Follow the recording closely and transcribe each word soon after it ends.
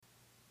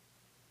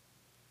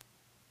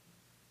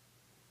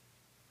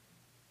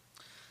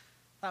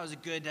That was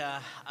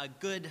a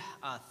good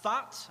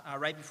thought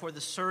right before the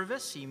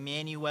service.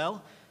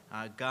 Emmanuel,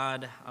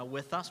 God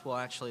with us. We'll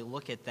actually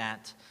look at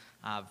that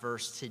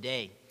verse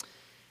today.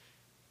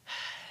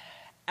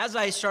 As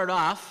I start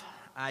off,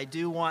 I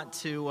do want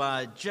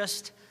to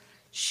just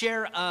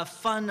share a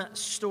fun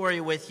story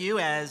with you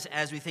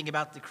as we think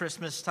about the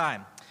Christmas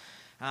time.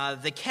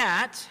 The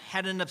cat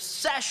had an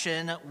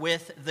obsession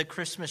with the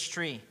Christmas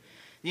tree.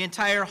 The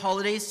entire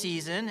holiday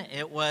season,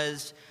 it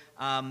was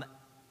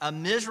a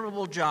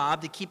miserable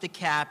job to keep the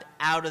cat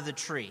out of the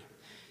tree.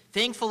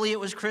 Thankfully, it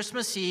was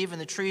Christmas Eve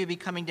and the tree would be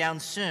coming down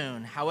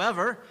soon.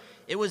 However,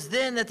 it was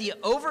then that the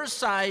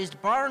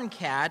oversized barn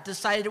cat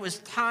decided it was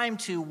time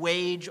to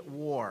wage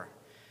war.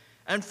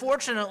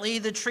 Unfortunately,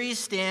 the tree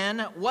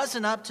stand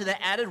wasn't up to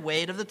the added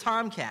weight of the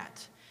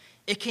tomcat.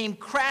 It came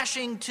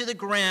crashing to the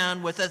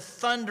ground with a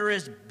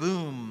thunderous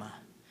boom.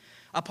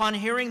 Upon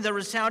hearing the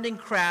resounding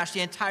crash,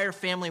 the entire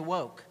family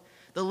woke.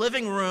 The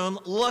living room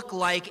looked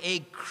like a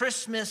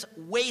Christmas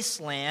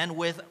wasteland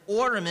with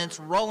ornaments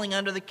rolling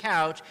under the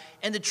couch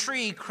and the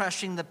tree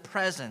crushing the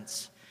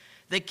presents.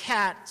 The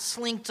cat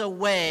slinked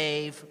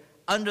away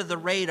under the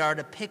radar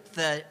to pick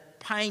the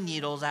pine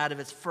needles out of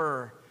its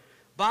fur.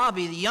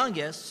 Bobby, the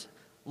youngest,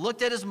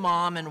 looked at his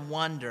mom and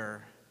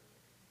wondered.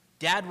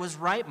 "Dad was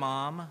right,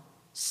 Mom.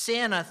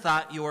 Santa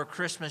thought your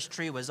Christmas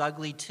tree was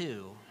ugly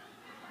too."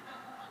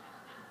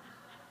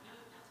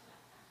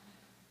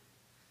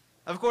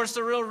 Of course,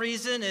 the real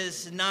reason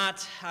is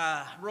not,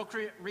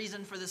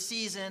 reason for the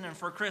season and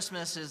for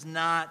Christmas is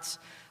not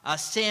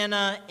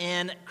Santa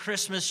and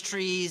Christmas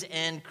trees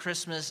and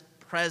Christmas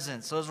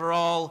presents. Those are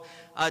all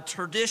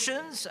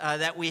traditions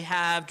that we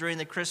have during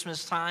the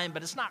Christmas time,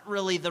 but it's not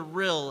really the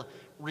real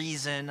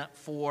reason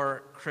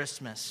for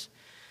Christmas.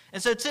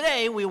 And so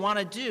today we want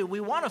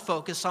to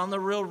focus on the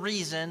real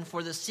reason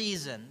for the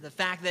season, the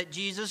fact that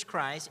Jesus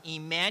Christ,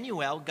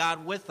 Emmanuel,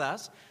 God with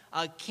us,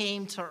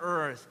 came to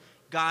earth.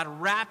 God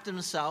wrapped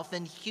himself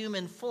in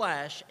human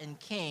flesh and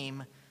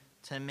came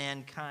to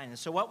mankind. And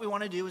so what we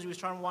want to do is we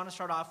want to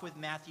start off with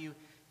Matthew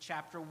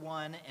chapter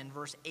 1 and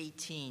verse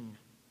 18.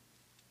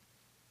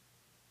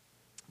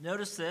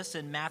 Notice this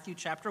in Matthew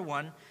chapter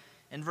 1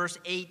 and verse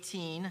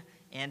 18,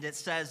 and it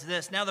says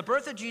this: "Now the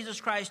birth of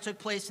Jesus Christ took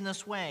place in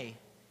this way.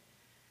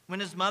 When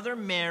his mother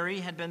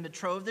Mary had been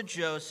betrothed to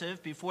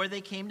Joseph, before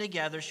they came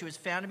together, she was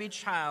found to be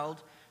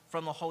child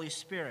from the Holy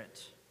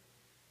Spirit.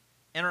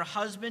 And her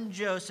husband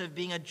Joseph,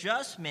 being a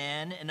just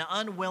man and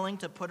unwilling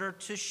to put her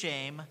to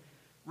shame,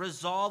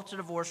 resolved to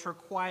divorce her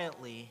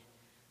quietly.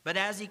 But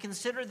as he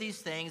considered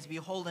these things,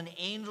 behold, an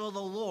angel of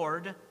the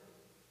Lord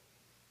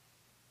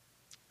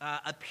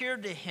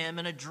appeared to him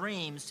in a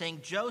dream,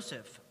 saying,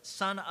 'Joseph,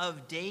 son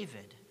of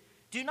David,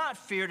 do not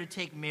fear to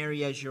take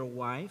Mary as your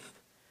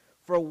wife,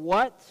 for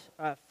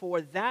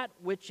that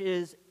which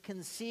is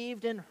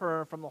conceived in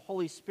her from the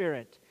Holy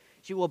Spirit.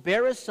 She will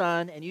bear a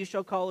son, and you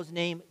shall call his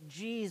name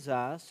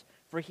Jesus,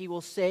 for he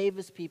will save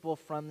his people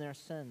from their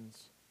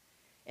sins.'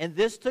 And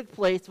this took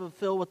place to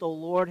fulfill what the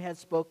Lord had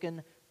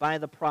spoken by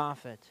the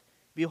prophet.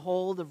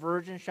 'Behold, the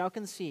virgin shall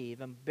conceive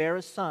and bear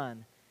a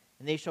son,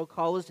 and they shall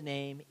call his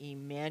name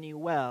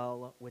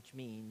Emmanuel,'" which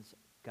means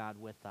God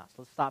with us.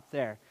 Let's stop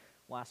there.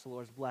 We'll ask the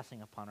Lord's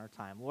blessing upon our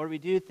time. Lord, we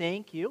do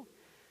thank you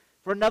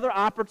for another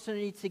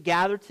opportunity to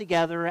gather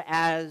together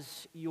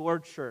as your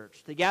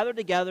church, to gather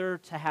together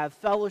to have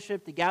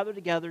fellowship, to gather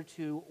together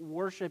to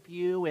worship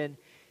you. And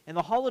in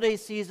the holiday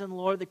season,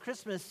 Lord, the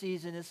Christmas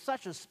season is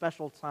such a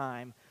special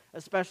time,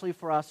 especially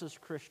for us as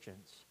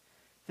Christians,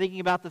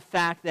 thinking about the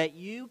fact that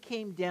you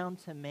came down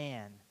to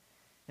man.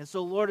 And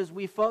so, Lord, as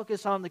we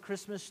focus on the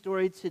Christmas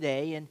story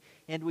today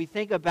and we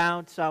think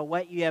about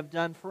what you have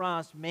done for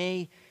us,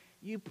 may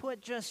you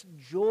put just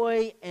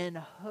joy and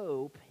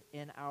hope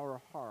in our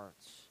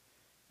hearts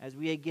as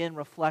we again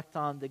reflect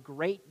on the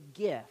great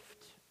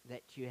gift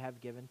that you have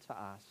given to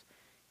us.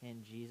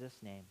 In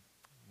Jesus' name,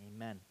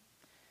 amen.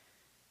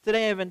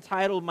 Today I've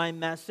entitled my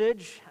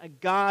message,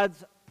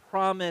 "God's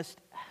Promised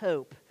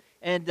Hope."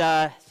 And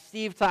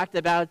Steve talked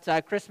about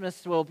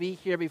Christmas will be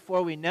here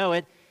before we know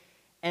it.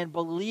 And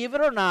believe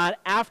it or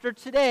not, after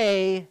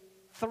today,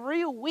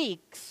 3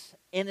 weeks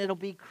and it'll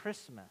be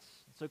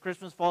Christmas. So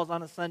Christmas falls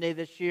on a Sunday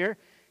this year.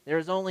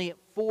 There's only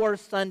 4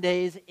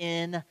 Sundays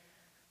in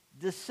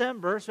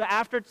December. So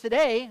after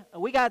today,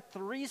 we got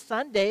 3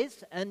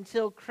 Sundays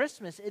until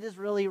Christmas. It is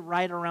really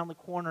right around the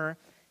corner.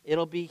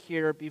 It'll be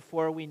here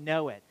before we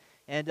know it.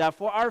 And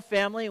for our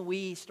family,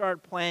 we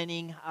start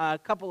planning a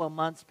couple of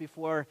months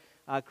before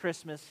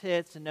Christmas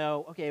hits to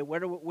know, okay,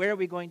 where are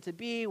we going to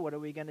be? What are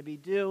we going to be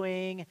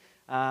doing?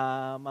 What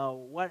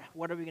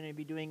are we going to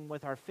be doing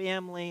with our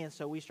family? And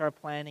so we start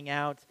planning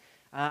out.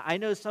 I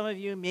know some of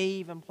you may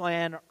even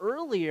plan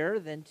earlier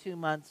than 2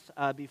 months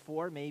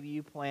before. Maybe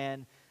you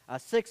plan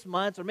 6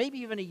 months or maybe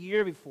even a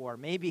year before.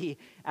 Maybe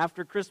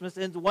after Christmas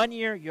ends 1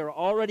 year, you're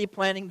already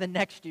planning the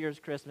next year's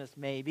Christmas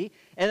maybe.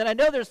 And then I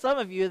know there's some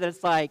of you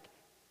that's like,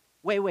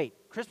 wait,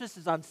 Christmas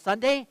is on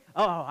Sunday?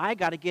 Oh, I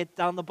got to get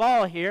on the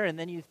ball here. And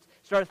then you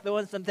start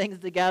throwing some things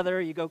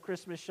together. You go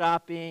Christmas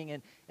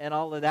shopping and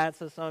all of that.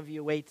 So some of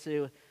you wait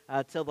to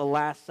till the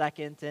last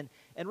second.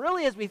 And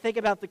really, as we think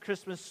about the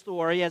Christmas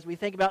story, as we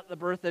think about the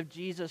birth of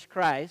Jesus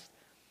Christ,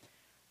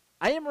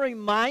 I am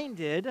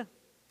reminded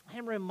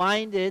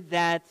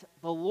that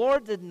the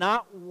Lord did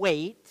not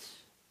wait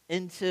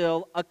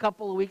until a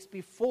couple of weeks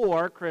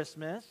before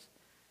Christmas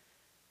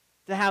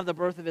to have the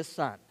birth of his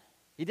son.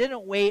 He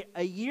didn't wait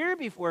a year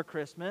before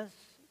Christmas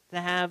to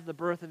have the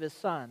birth of his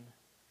son.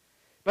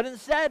 But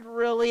instead,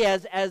 really,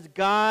 as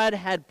God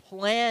had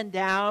planned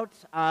out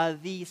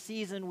the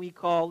season we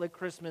call the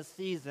Christmas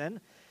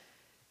season,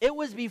 it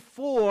was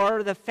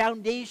before the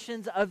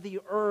foundations of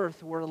the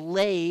earth were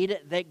laid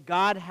that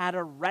God had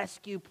a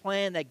rescue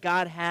plan, that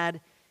God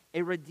had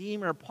a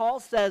Redeemer.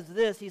 Paul says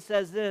this, he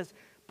says this,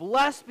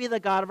 "Blessed be the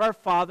God of our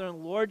Father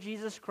and Lord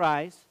Jesus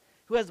Christ,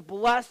 who has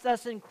blessed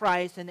us in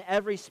Christ in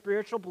every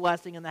spiritual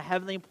blessing in the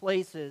heavenly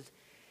places,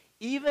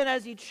 even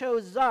as he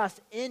chose us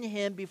in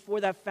him before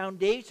the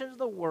foundations of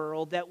the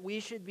world, that we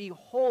should be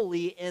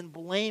holy and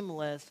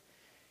blameless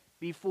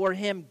before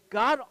him."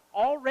 God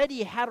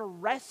already had a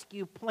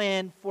rescue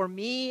plan for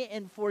me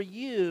and for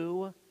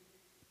you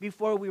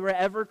before we were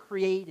ever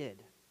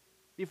created.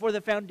 Before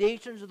the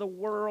foundations of the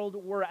world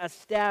were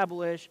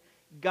established,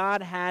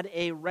 God had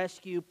a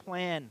rescue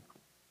plan.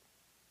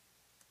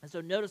 And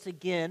so notice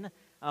again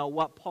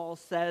what Paul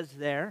says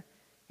there.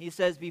 He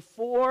says,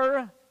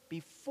 before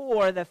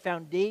the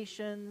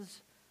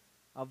foundations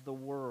of the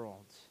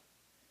world.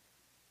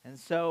 And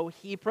so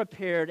he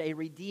prepared a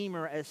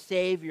Redeemer, a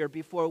Savior,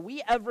 before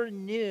we ever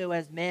knew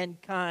as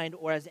mankind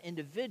or as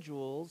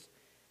individuals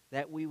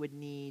that we would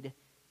need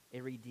a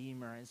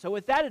Redeemer. And so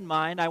with that in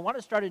mind, I want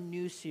to start a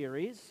new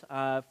series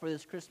for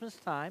this Christmas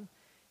time.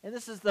 And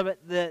this is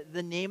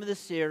the name of the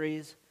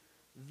series,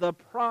 The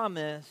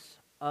Promise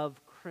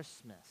of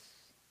Christmas.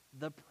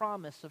 The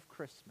Promise of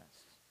Christmas.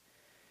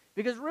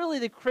 Because really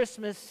the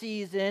Christmas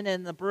season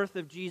and the birth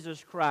of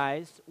Jesus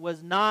Christ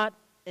was not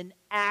an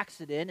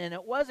accident, and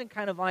it wasn't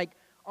kind of like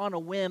on a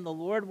whim. The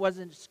Lord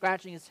wasn't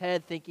scratching his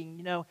head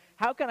thinking,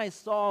 how can I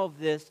solve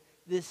this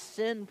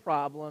sin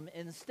problem?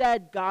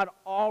 Instead, God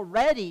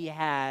already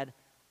had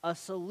a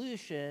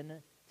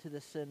solution to the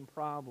sin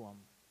problem.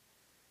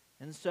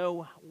 And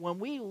so when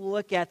we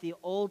look at the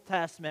Old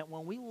Testament,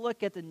 when we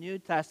look at the New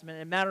Testament,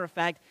 as a matter of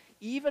fact,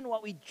 even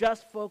what we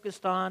just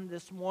focused on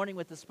this morning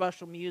with the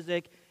special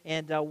music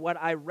and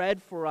what I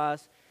read for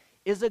us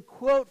is a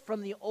quote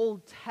from the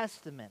Old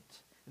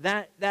Testament.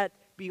 That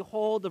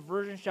behold, the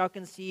virgin shall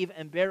conceive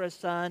and bear a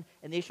son,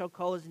 and they shall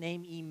call his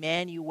name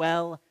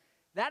Emmanuel.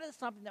 That is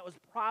something that was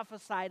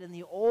prophesied in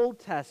the Old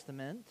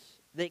Testament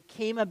that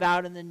came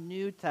about in the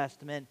New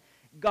Testament.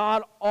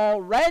 God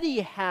already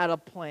had a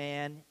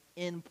plan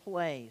in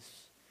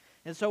place.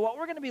 And so what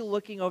we're going to be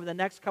looking over the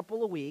next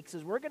couple of weeks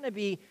is we're going to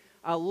be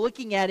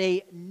looking at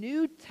a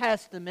New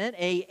Testament,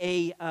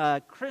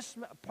 a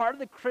Christmas, part of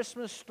the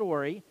Christmas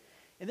story.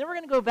 And then we're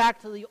going to go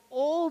back to the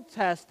Old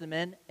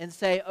Testament and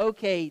say,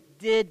 okay,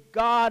 did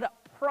God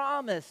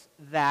promise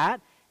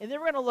that? And then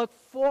we're going to look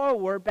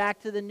forward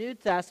back to the New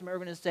Testament.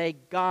 We're going to say,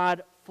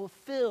 God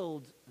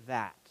fulfilled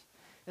that.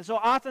 And so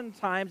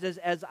oftentimes,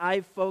 as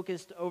I've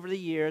focused over the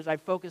years,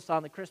 I've focused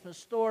on the Christmas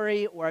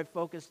story, or I've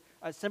focused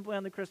simply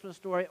on the Christmas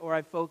story, or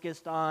I've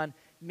focused on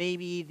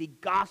maybe the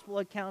gospel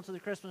accounts of the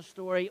Christmas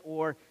story,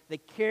 or the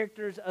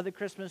characters of the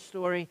Christmas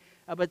story.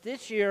 But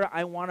this year,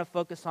 I want to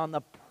focus on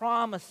the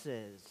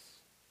promises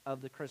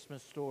of the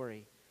Christmas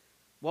story.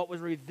 What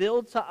was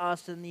revealed to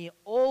us in the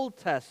Old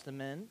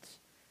Testament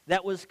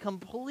that was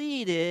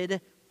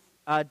completed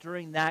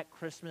during that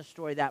Christmas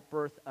story, that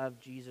birth of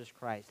Jesus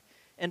Christ.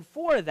 And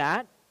for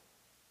that,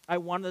 I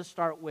wanted to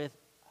start with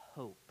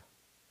hope.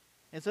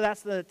 And so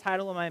that's the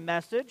title of my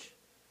message.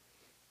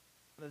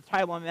 The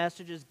title of my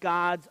message is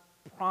God's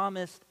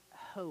Promised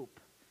Hope.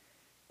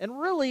 And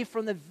really,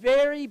 from the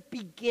very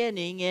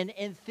beginning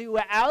and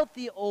throughout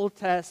the Old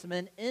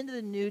Testament into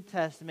the New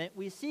Testament,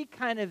 we see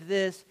kind of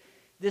this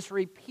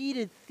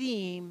repeated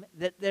theme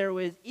that there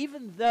was,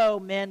 even though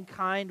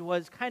mankind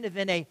was kind of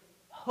in a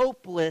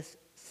hopeless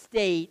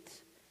state,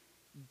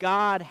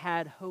 God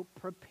had hope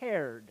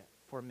prepared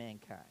for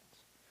mankind.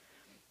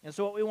 And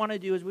so what we want to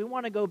do is we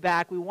want to go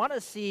back. We want to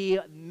see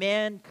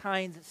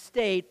mankind's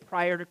state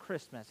prior to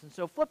Christmas. And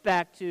so flip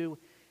back to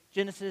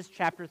Genesis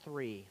chapter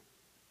 3.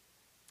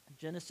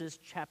 Genesis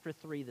chapter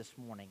 3 this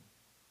morning.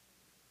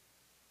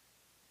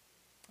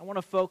 I want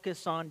to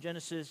focus on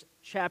Genesis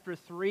chapter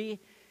 3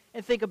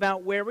 and think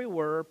about where we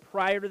were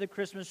prior to the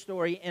Christmas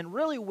story and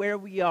really where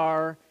we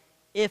are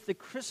if the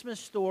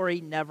Christmas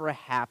story never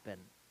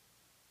happened.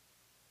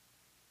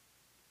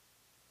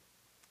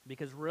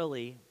 Because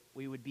really,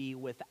 we would be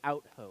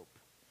without hope.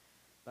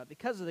 But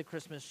because of the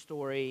Christmas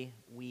story,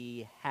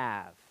 we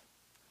have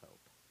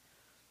hope.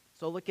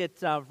 So look at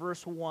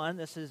verse 1.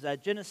 This is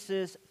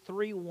Genesis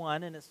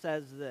 3:1, and it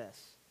says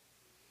this.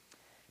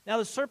 Now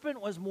the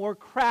serpent was more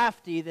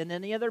crafty than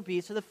any other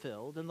beast of the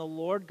field, and the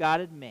Lord God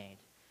had made.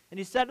 And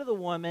he said to the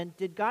woman,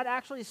 did God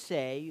actually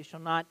say, you shall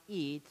not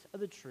eat of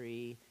the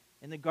tree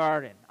in the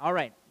garden? All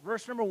right,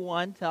 verse number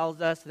 1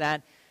 tells us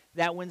that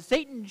that when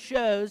Satan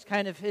chose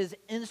kind of his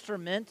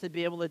instrument to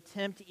be able to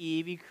tempt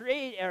Eve,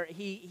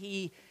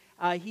 he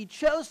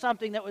chose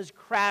something that was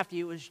crafty,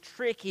 it was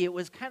tricky, it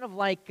was kind of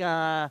like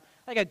a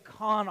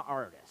con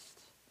artist.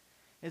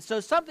 And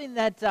so something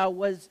that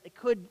was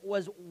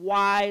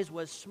wise,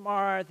 was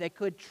smart, that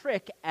could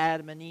trick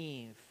Adam and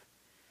Eve.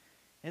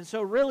 And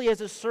so really, as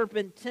the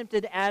serpent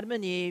tempted Adam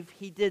and Eve,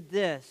 he did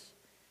this.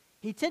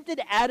 He tempted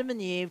Adam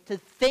and Eve to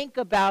think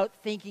about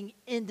thinking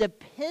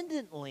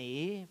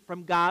independently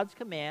from God's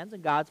commands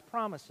and God's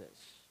promises.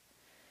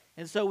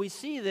 And so we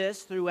see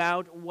this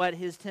throughout what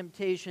his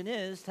temptation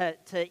is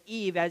to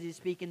Eve as he's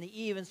speaking to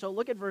Eve. And so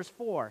look at verse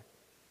 4.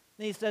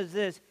 And he says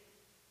this,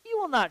 "You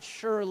will not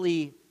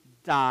surely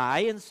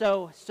die." And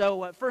so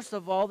first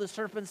of all, the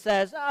serpent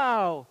says,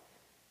 "Oh,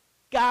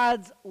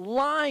 God's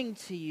lying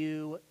to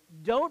you.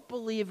 Don't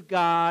believe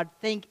God.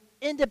 Think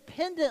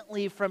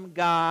independently from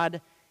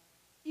God.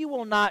 You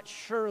will not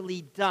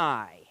surely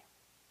die."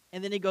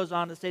 And then he goes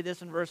on to say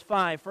this in verse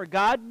 5, "For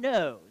God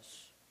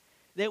knows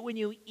that when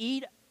you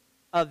eat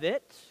of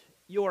it,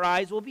 your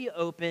eyes will be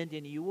opened,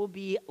 and you will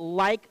be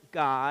like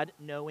God,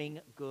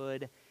 knowing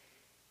good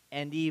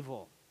and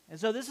evil." And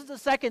so this is the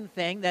second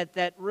thing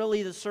that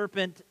really the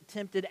serpent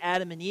tempted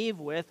Adam and Eve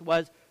with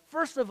was,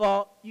 first of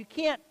all, you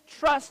can't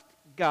trust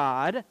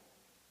God.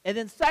 And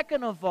then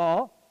second of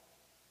all,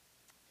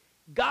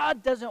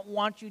 God doesn't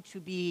want you to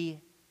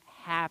be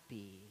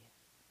happy.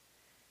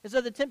 And so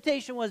the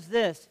temptation was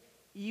this: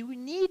 you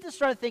need to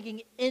start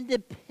thinking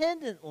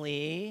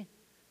independently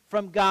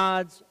from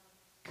God's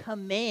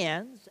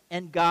commands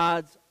and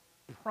God's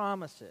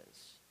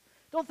promises.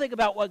 Don't think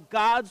about what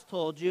God's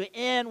told you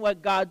and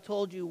what God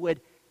told you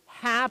would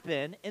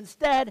happen.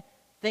 Instead,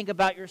 think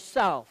about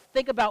yourself.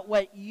 Think about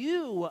what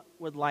you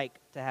would like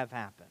to have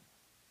happen.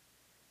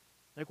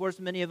 And of course,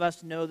 many of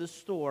us know the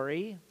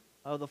story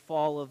of the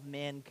fall of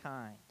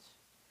mankind.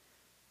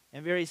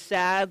 And very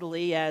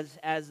sadly, as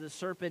the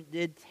serpent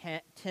did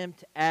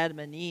tempt Adam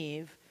and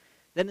Eve,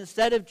 then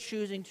instead of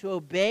choosing to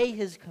obey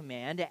his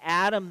command,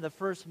 Adam, the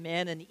first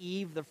man, and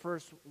Eve, the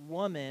first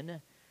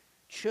woman,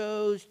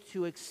 chose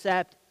to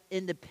accept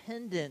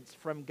independence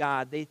from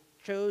God. They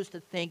chose to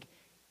think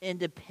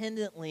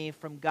independently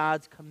from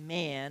God's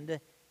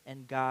command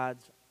and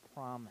God's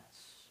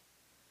promise.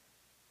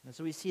 And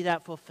so we see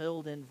that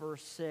fulfilled in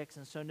verse 6.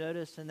 And so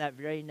notice in that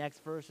very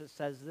next verse it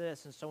says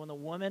this, "And so when the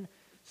woman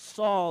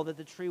saw that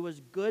the tree was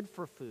good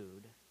for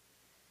food,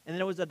 and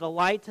that it was a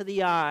delight to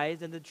the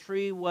eyes, and the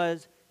tree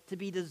was to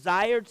be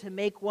desired to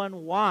make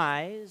one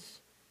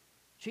wise,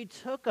 she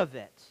took of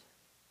its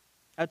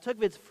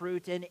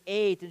fruit and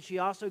ate, and she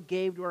also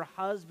gave to her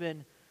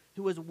husband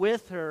who was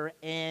with her,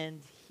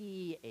 and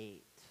he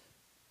ate."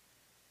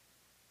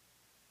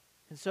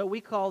 And so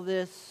we call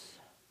this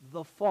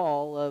the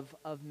fall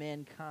of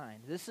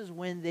mankind. This is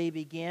when they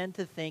began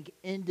to think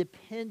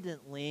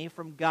independently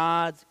from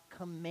God's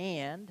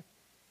command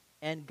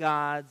and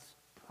God's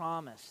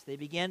promise. They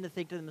began to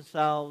think to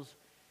themselves,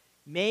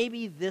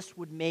 maybe this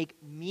would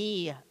make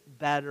me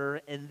better,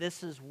 and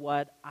this is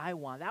what I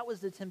want. That was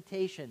the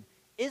temptation.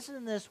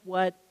 Isn't this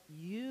what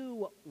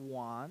you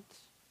want?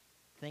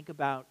 Think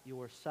about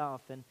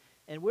yourself. And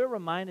we're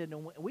reminded,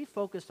 and we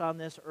focused on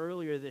this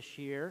earlier this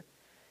year,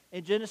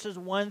 in Genesis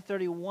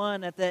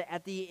 1:31, at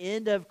the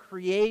end of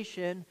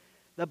creation,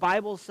 the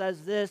Bible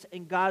says this,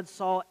 "And God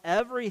saw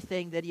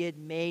everything that he had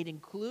made,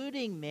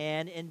 including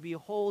man, and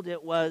behold,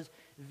 it was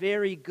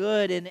very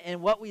good."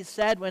 And what we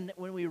said when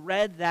we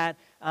read that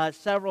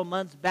several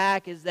months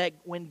back is that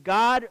when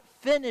God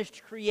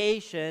finished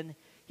creation,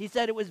 he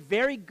said it was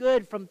very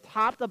good from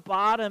top to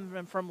bottom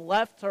and from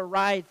left to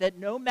right, that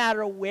no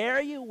matter where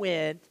you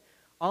went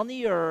on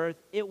the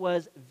earth, it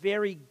was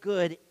very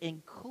good,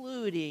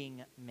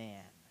 including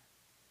man.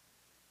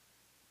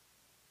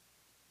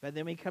 But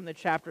then we come to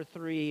chapter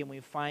 3 and we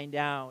find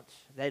out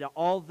that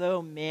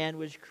although man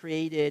was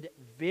created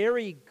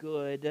very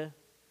good,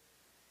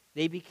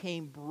 they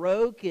became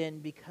broken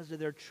because of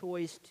their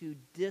choice to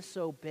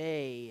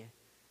disobey.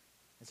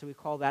 And so we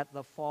call that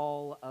the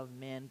fall of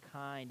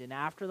mankind. And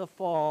after the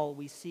fall,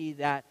 we see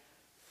that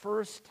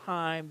first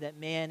time that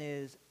man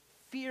is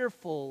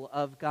fearful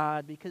of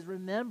God. Because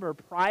remember,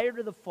 prior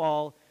to the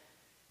fall,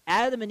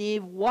 Adam and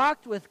Eve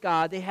walked with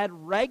God. They had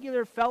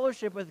regular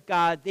fellowship with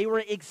God. They were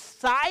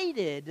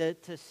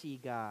excited to see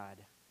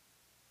God.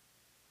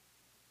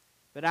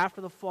 But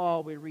after the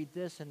fall, we read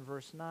this in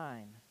verse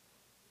 9.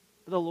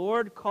 "But the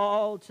Lord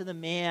called to the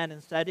man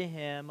and said to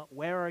him,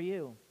 'Where are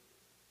you?'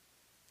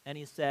 And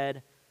he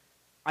said,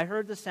 'I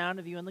heard the sound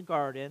of you in the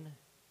garden,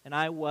 and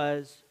I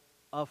was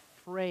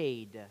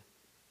afraid,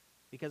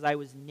 because I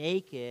was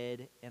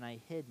naked and I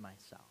hid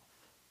myself.'"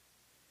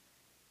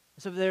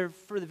 So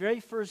for the very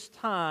first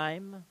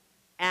time,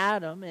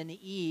 Adam and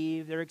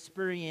Eve, they're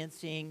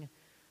experiencing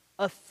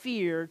a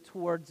fear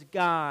towards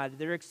God.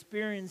 They're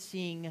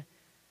experiencing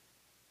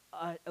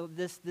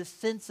this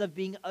sense of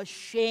being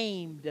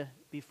ashamed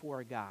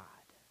before God.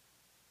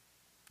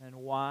 And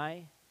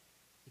why?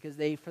 Because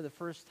they, for the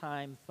first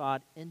time,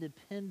 thought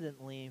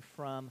independently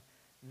from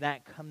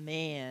that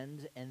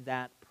command and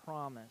that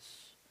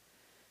promise.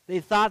 They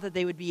thought that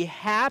they would be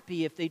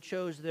happy if they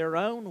chose their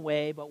own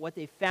way, but what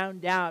they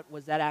found out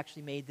was that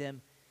actually made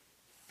them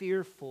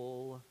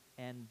fearful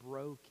and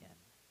broken.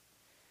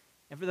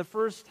 And for the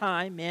first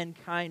time,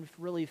 mankind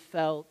really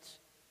felt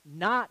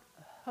not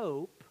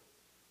hope,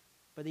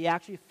 but they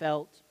actually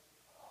felt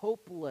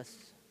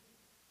hopeless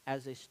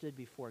as they stood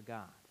before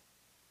God.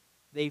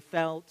 They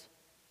felt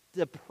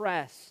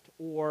depressed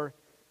or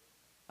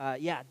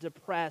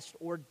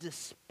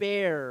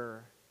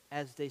despair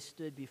as they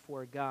stood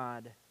before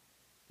God.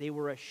 They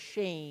were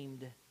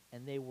ashamed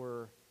and they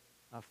were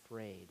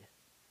afraid.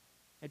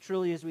 And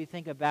truly, as we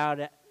think about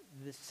it,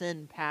 the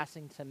sin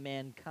passing to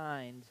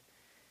mankind,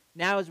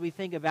 now as we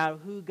think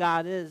about who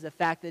God is, the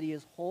fact that He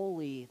is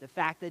holy, the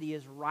fact that He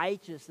is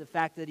righteous, the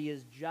fact that He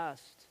is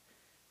just,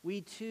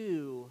 we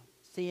too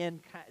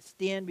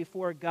stand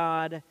before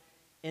God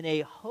in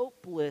a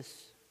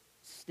hopeless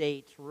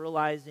state,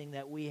 realizing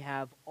that we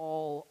have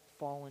all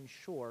fallen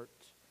short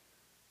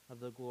of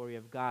the glory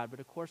of God. But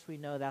of course we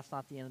know that's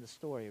not the end of the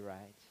story,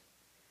 right?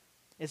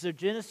 And so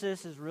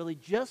Genesis is really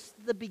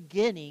just the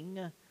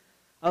beginning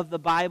of the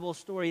Bible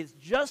story. It's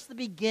just the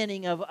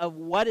beginning of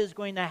what is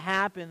going to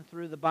happen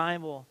through the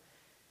Bible.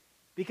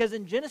 Because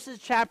in Genesis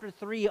chapter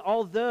 3,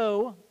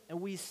 although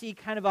we see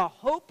kind of a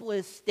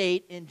hopeless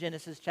state in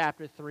Genesis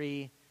chapter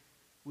 3,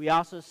 we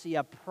also see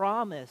a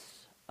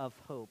promise of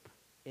hope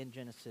in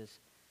Genesis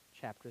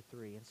chapter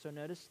 3. And so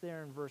notice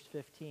there in verse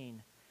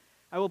 15,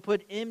 I will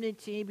put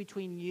enmity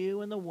between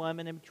you and the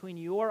woman, and between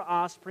your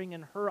offspring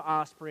and her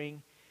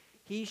offspring.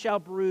 He shall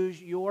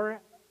bruise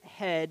your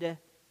head,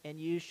 and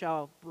you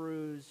shall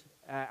bruise,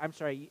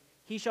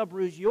 he shall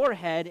bruise your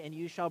head, and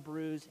you shall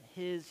bruise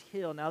his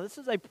heel. Now this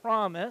is a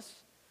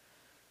promise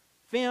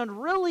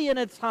found really in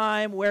a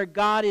time where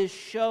God is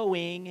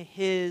showing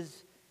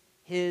his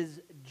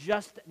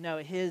justice.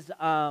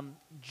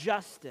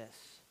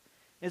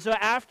 And so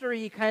after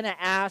he kind of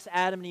asks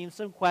Adam and Eve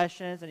some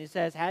questions, and he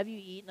says, have you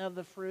eaten of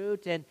the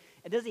fruit? And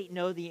does he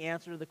know the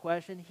answer to the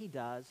question? He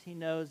does. He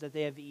knows that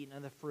they have eaten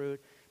of the fruit.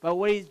 But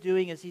what he's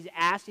doing is he's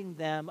asking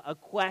them a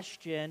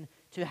question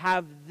to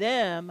have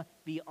them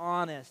be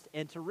honest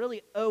and to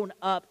really own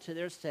up to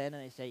their sin.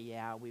 And they say,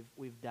 yeah,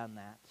 we've done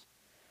that.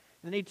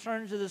 And then he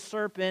turns to the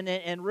serpent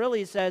and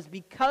really says,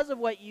 because of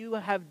what you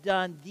have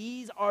done,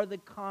 these are the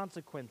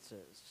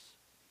consequences.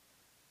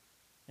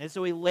 And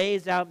so he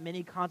lays out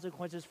many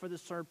consequences for the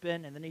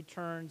serpent, and then he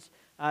turns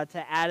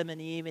to Adam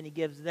and Eve, and he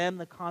gives them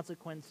the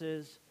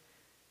consequences.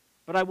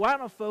 But I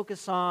want to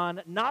focus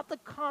on not the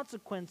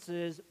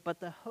consequences, but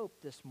the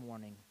hope this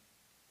morning.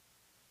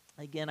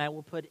 Again, I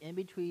will put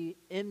enmity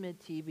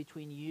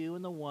between you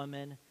and the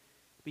woman,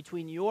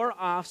 between your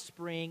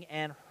offspring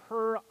and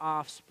her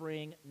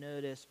offspring.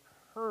 Notice,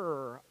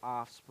 her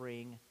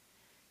offspring.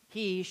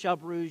 He shall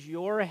bruise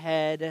your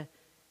head.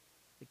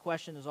 The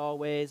question is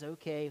always,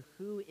 okay,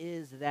 who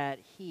is that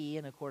he?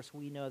 And of course,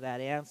 we know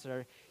that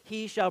answer.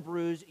 He shall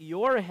bruise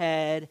your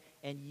head,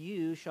 and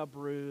you shall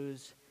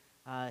bruise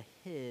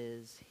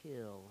his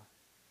heel.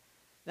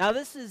 Now,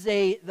 this is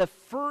the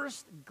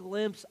first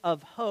glimpse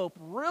of hope,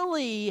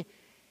 really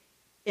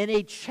in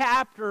a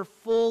chapter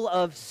full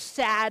of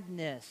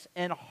sadness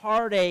and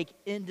heartache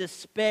and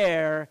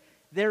despair.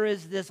 There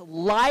is this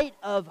light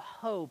of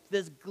hope,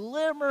 this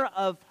glimmer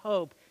of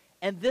hope,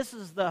 and this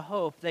is the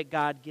hope that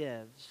God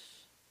gives.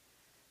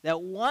 That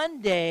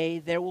one day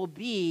there will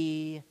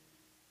be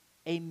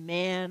a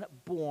man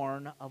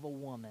born of a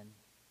woman.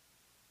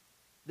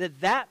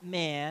 That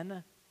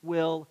man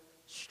will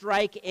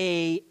strike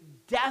a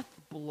death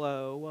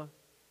blow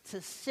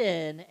to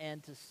sin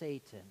and to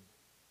Satan.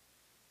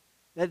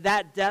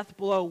 That death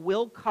blow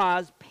will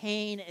cause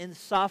pain and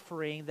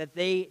suffering, that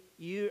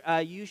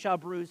you shall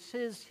bruise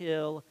his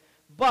heel,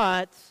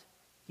 but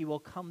he will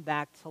come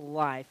back to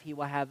life. He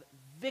will have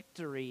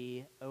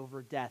victory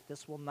over death.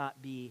 This will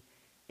not be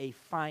a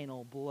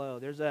final blow.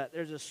 There's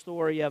a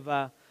story of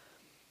a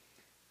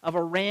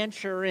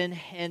rancher,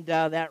 and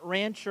that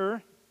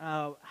rancher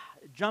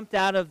jumped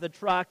out of the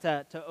truck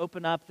to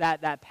open up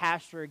that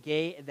pasture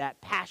gate.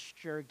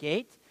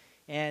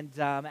 And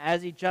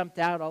as he jumped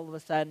out, all of a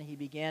sudden he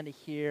began to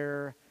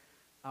hear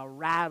a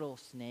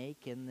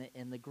rattlesnake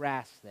in the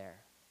grass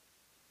there.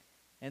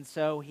 And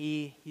so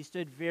he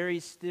stood very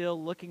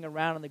still, looking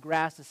around in the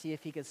grass to see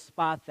if he could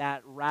spot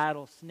that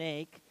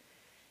rattlesnake.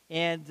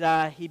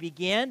 And he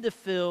began to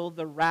feel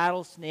the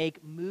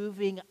rattlesnake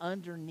moving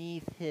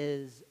underneath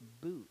his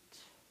boot.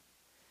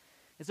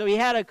 And so he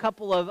had a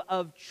couple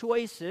of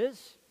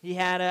choices. He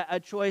had a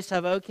choice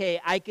of,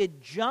 okay, I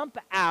could jump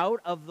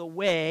out of the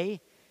way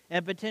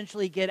and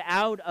potentially get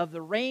out of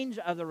the range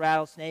of the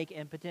rattlesnake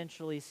and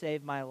potentially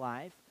save my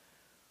life.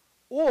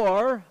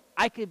 Or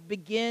I could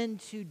begin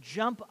to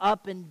jump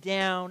up and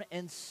down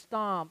and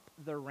stomp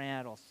the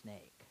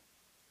rattlesnake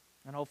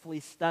and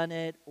hopefully stun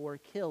it or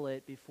kill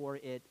it before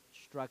it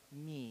struck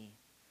me.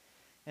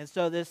 And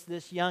so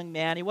this young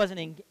man, he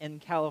wasn't in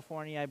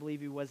California, I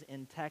believe he was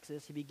in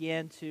Texas. He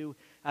began to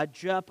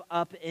jump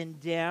up and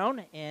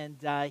down, and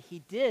he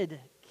did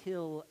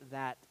kill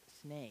that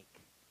snake.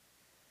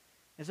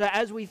 And so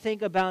as we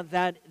think about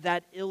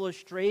that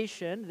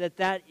illustration,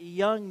 that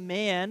young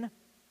man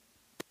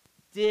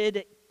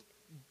it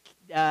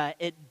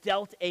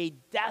dealt a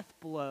death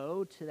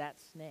blow to that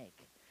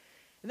snake.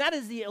 And that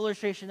is the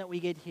illustration that we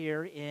get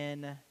here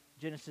in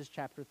Genesis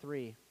chapter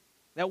 3.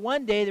 That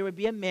one day there would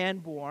be a man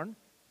born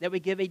that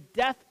would give a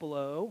death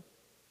blow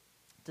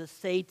to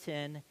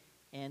Satan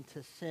and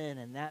to sin,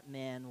 and that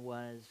man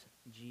was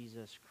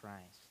Jesus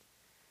Christ.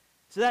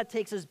 So that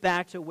takes us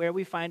back to where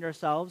we find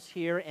ourselves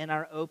here in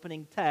our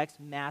opening text,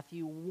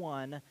 Matthew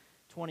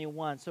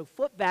 1:21. So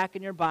flip back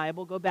in your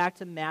Bible, go back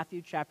to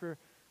Matthew chapter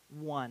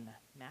 1.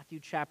 Matthew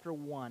chapter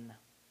 1.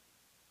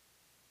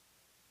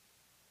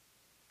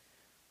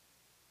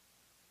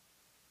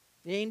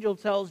 The angel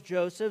tells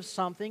Joseph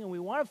something, and we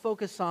want to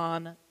focus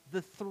on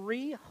the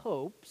three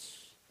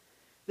hopes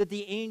that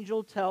the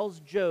angel tells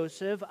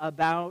Joseph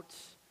about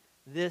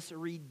this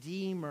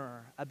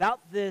Redeemer,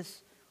 about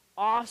this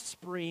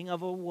offspring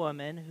of a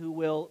woman who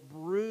will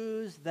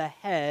bruise the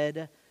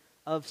head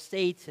of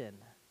Satan,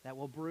 that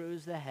will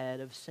bruise the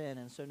head of sin.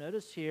 And so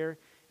notice here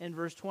in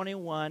verse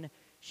 21,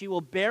 she will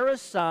bear a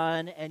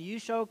son, and you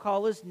shall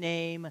call his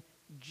name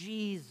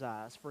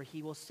Jesus, for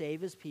he will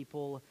save his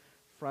people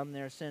from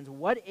their sins.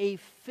 What a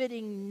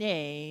fitting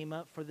name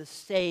for the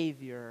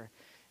Savior.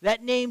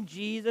 That name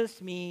Jesus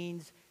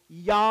means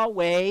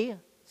Yahweh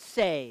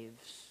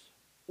saves,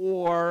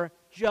 or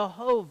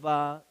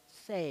Jehovah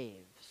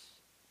saves.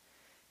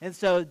 And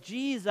so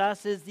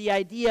Jesus is the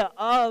idea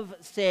of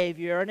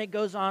Savior, and it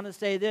goes on to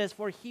say this,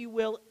 for he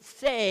will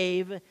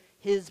save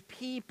his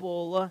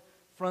people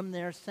from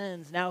their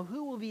sins. Now,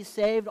 who will be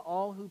saved?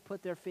 All who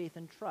put their faith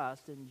and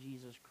trust in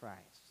Jesus Christ.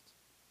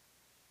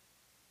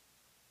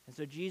 And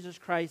so Jesus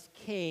Christ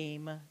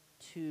came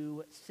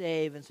to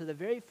save. And so the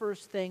very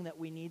first thing that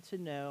we need to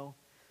know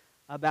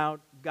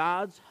about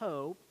God's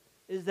hope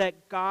is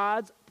that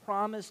God's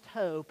promised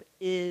hope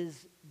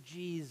is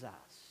Jesus.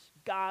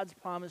 God's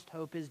promised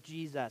hope is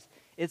Jesus.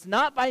 It's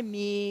not by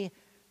me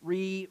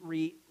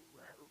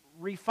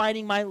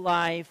refining my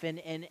life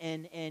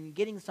and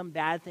getting some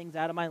bad things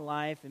out of my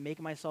life and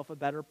making myself a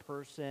better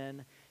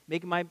person,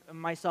 making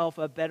myself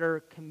a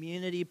better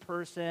community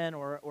person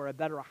or a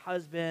better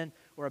husband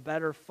or a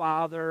better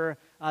father.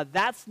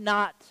 That's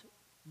not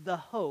the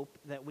hope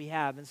that we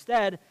have.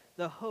 Instead,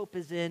 the hope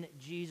is in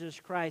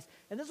Jesus Christ.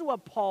 And this is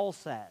what Paul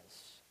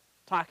says,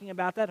 talking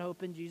about that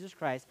hope in Jesus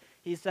Christ.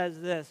 He says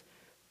this,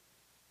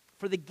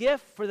 for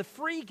the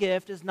free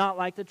gift is not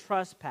like the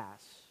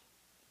trespass.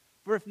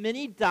 For if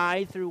many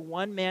died through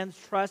one man's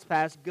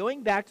trespass,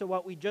 going back to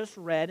what we just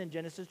read in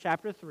Genesis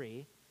chapter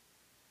 3,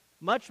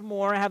 much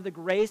more have the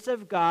grace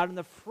of God and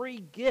the free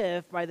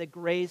gift by the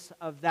grace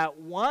of that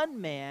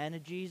one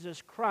man,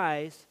 Jesus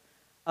Christ,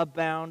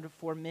 abound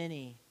for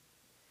many.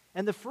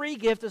 And the free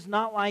gift is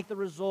not like the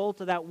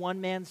result of that one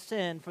man's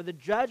sin, for the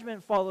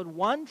judgment followed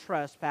one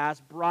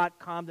trespass brought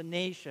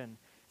condemnation.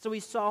 So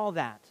we saw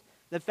that.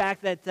 The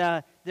fact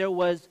that there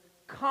was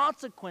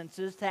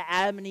consequences to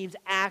Adam and Eve's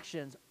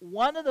actions.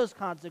 One of those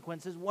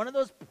consequences, one of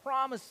those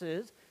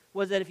promises,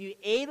 was that if you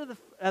ate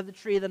of the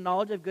tree of the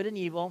knowledge of good and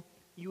evil,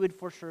 you would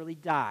for surely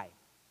die.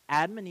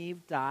 Adam and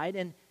Eve died,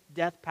 and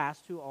death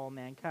passed to all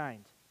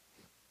mankind.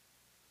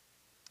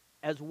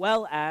 As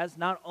well as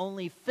not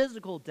only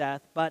physical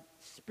death, but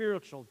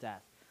spiritual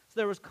death. So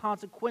there was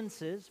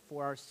consequences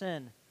for our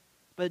sin.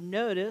 But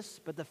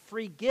notice, but the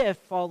free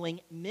gift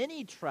following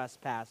many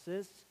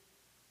trespasses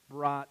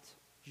brought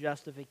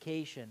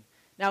justification.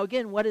 Now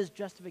again, what is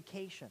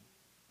justification?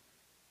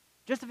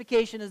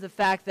 Justification is the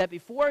fact that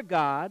before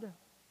God,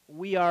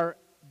 we are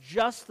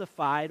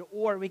justified,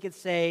 or we could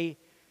say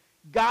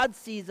God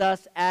sees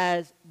us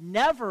as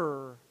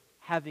never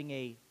having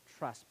a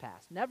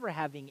trespass, never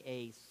having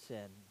a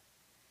sin.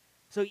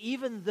 So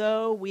even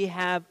though we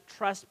have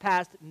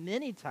trespassed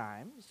many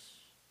times,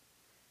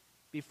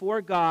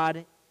 before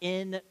God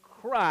in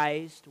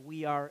Christ,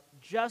 we are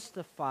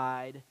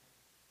justified.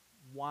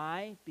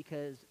 Why?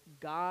 Because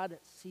God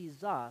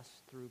sees us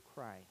through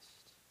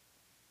Christ.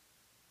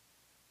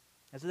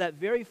 And so that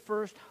very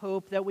first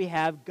hope that we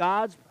have,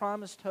 God's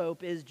promised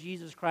hope, is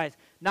Jesus Christ.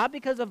 Not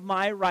because of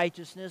my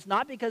righteousness,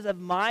 not because of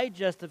my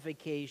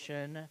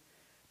justification,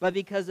 but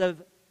because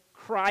of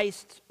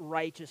Christ's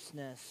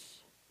righteousness.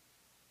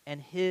 And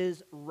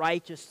his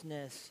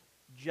righteousness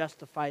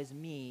justifies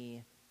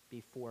me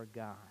before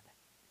God.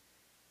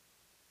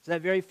 So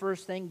that very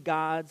first thing,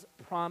 God's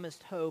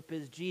promised hope,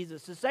 is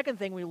Jesus. The second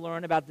thing we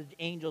learn about the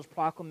angel's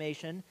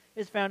proclamation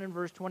is found in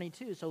verse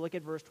 22. So look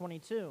at verse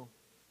 22.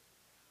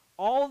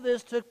 All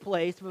this took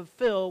place to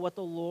fulfill what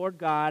the Lord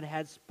God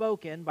had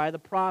spoken by the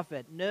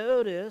prophet.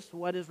 Notice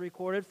what is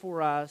recorded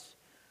for us,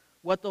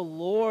 what the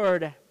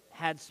Lord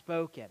had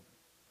spoken.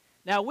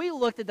 Now, we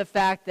looked at the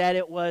fact that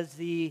it was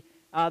the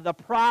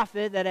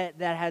prophet that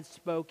had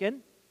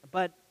spoken,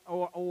 but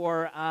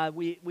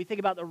we think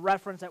about the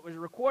reference that was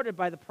recorded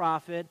by the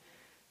prophet,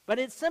 but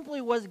it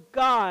simply was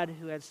God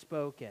who had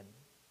spoken.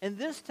 And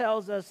this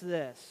tells us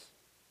this: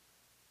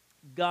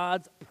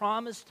 God's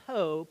promised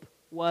hope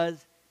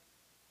was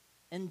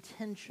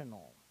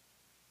intentional.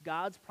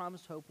 God's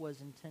promised hope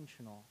was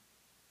intentional.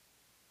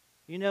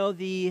 You know,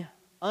 the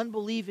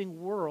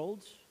unbelieving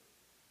world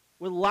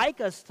would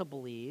like us to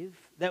believe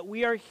that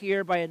we are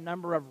here by a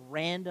number of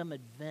random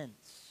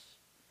events,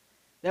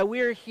 that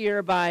we are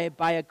here by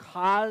a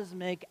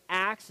cosmic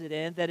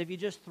accident, that if you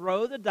just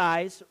throw the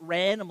dice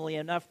randomly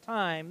enough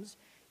times,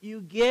 you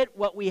get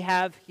what we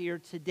have here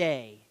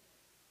today,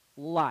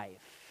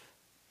 life.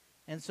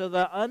 And so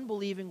the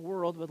unbelieving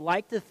world would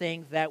like to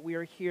think that we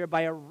are here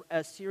by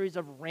a series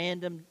of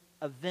random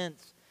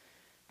events.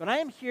 But I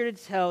am here to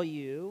tell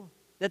you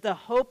that the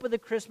hope of the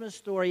Christmas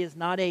story is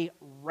not a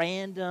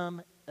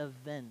random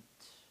event.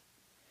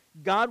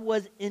 God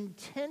was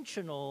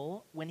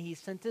intentional when he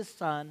sent his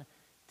Son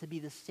to be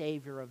the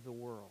Savior of the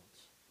world.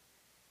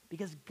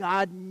 Because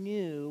God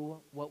knew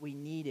what we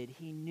needed.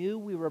 He knew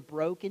we were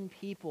broken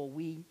people.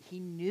 He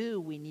knew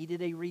we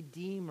needed a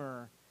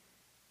Redeemer,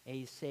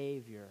 a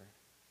Savior.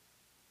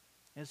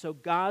 And so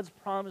God's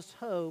promised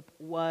hope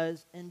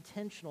was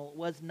intentional. It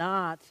was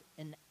not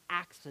an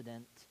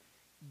accident.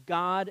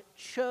 God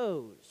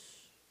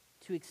chose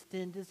to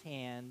extend his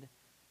hand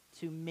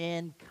to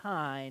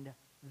mankind,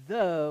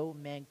 though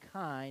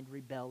mankind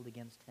rebelled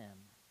against him.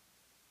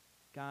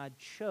 God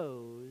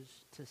chose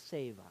to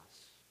save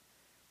us.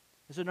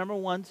 And so number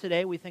one,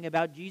 today we think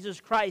about Jesus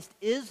Christ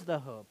is the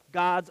hope,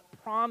 God's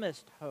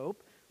promised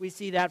hope. We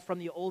see that from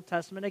the Old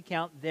Testament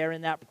account there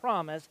in that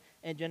promise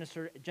in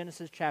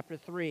Genesis chapter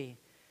 3.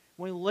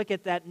 When we look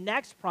at that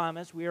next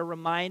promise, we are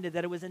reminded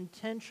that it was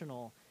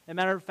intentional. As a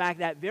matter of fact,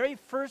 that very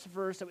first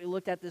verse that we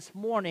looked at this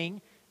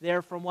morning,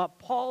 there from what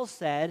Paul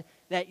said,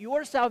 that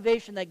your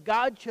salvation, that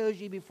God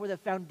chose you before the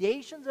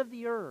foundations of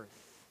the earth.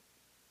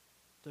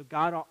 So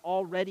God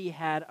already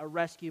had a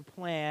rescue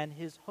plan.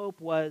 His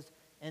hope was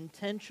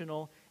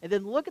intentional. And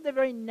then look at the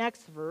very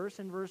next verse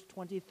in verse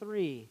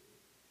 23.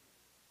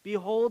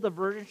 Behold, the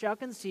virgin shall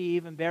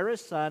conceive and bear a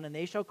son, and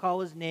they shall call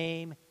his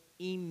name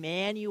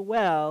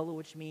Emmanuel,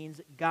 which means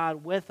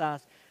God with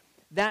us.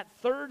 That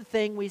third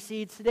thing we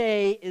see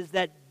today is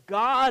that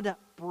God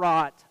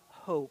brought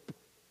hope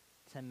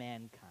to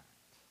mankind.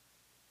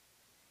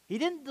 He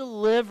didn't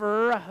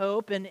deliver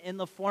hope in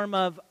the form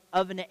of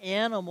an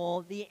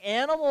animal. The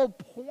animal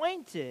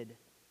pointed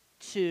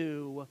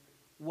to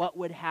what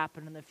would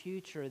happen in the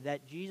future,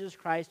 that Jesus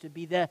Christ would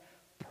be the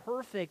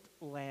perfect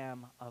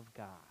Lamb of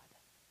God.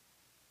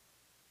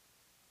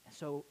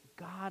 So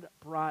God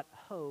brought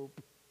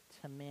hope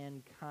to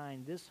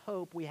mankind. This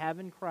hope we have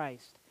in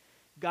Christ,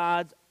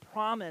 God's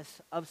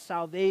promise of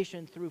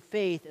salvation through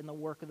faith in the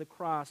work of the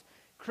cross.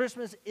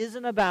 Christmas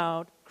isn't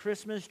about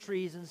Christmas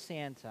trees and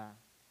Santa.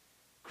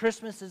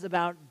 Christmas is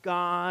about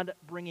God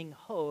bringing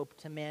hope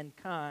to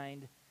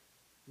mankind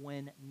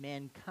when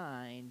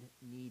mankind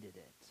needed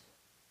it.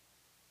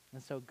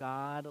 And so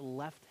God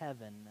left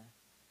heaven,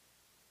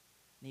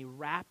 and he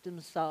wrapped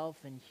himself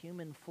in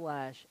human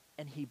flesh,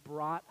 and he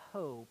brought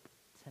hope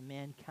to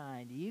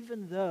mankind.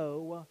 Even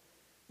though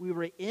we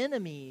were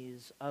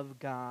enemies of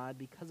God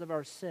because of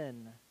our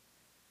sin,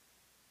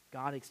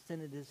 God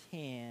extended his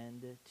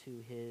hand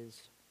to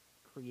his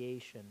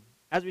creation.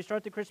 As we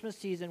start the Christmas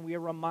season, we are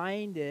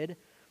reminded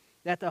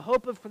that the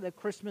hope of the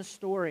Christmas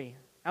story,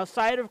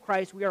 outside of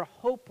Christ, we are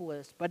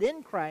hopeless, but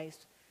in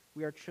Christ,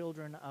 we are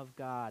children of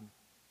God.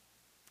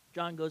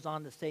 John goes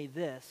on to say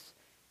this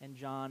in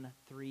John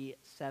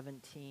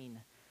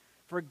 3:17.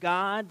 For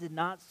God did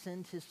not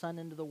send his Son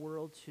into the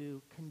world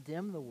to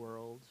condemn the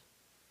world,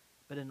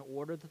 but in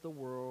order that the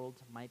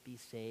world might be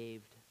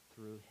saved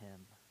through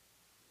him.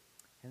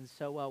 And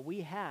so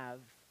we have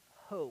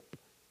hope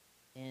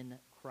in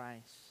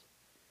Christ.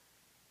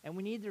 And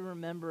we need to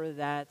remember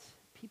that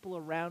people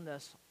around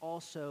us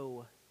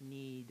also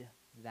need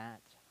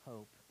that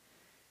hope.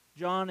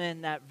 John,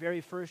 in that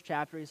very first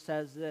chapter, he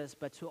says this,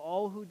 but to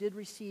all who did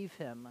receive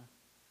him,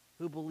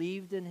 who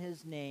believed in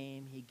his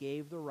name, he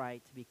gave the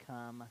right to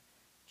become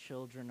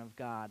children of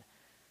God.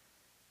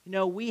 You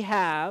know, we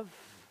have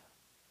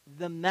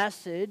the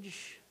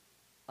message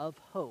of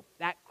hope,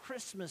 that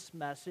Christmas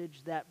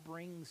message that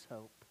brings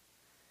hope.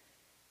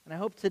 And I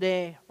hope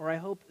today, or I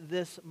hope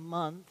this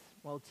month,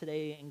 well,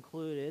 today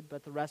included,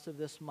 but the rest of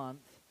this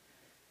month,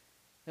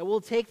 that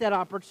we'll take that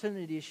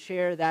opportunity to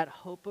share that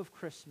hope of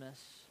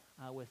Christmas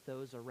with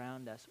those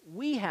around us.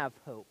 We have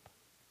hope,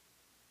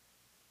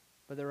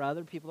 but there are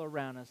other people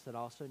around us that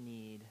also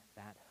need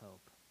that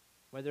hope.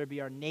 Whether it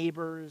be our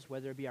neighbors,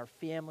 whether it be our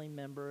family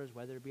members,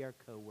 whether it be our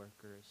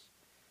coworkers.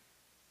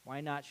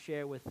 Why not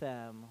share with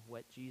them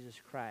what Jesus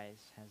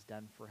Christ has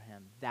done for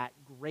him? That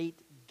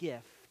great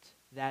gift,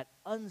 that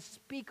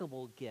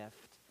unspeakable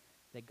gift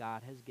that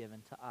God has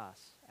given to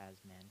us as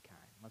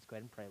mankind. Let's go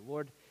ahead and pray.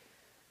 Lord,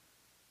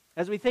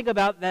 as we think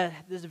about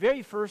this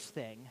very first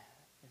thing,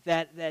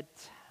 that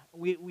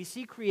we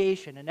see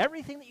creation, and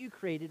everything that you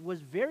created was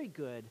very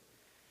good.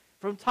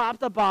 From top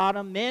to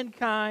bottom,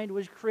 mankind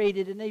was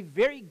created in a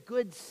very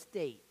good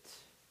state.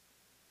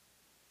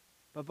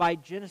 But by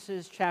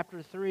Genesis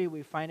chapter 3,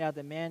 we find out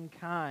that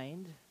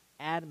mankind,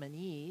 Adam and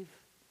Eve,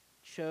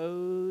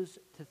 chose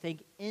to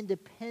think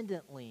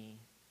independently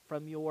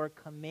from your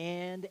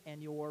command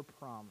and your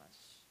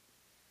promise.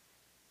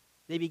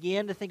 They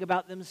began to think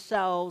about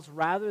themselves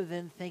rather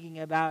than thinking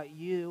about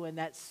you, and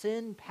that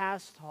sin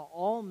passed to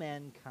all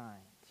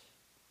mankind.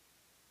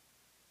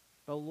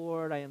 But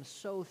Lord, I am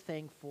so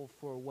thankful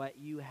for what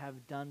you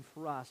have done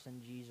for us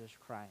in Jesus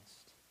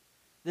Christ.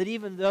 That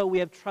even though we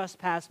have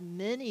trespassed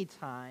many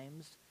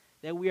times,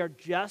 that we are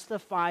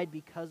justified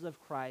because of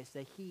Christ,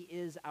 that he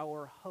is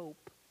our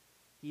hope,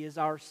 he is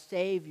our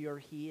Savior,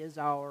 he is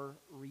our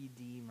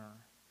Redeemer.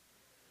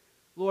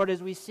 Lord,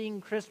 as we sing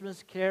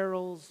Christmas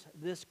carols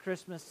this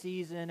Christmas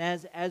season,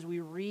 as we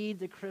read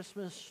the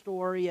Christmas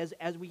story,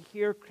 as we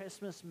hear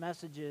Christmas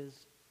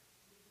messages,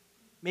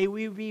 may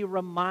we be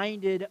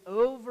reminded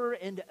over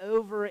and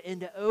over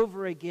and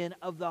over again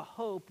of the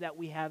hope that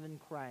we have in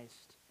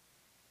Christ.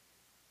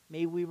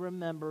 May we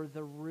remember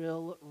the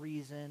real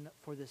reason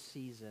for the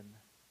season,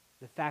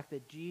 the fact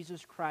that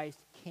Jesus Christ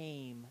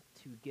came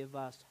to give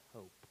us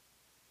hope.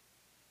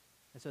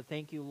 And so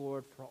thank you,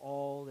 Lord, for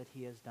all that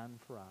he has done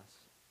for us.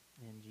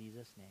 In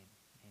Jesus' name,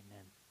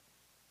 amen.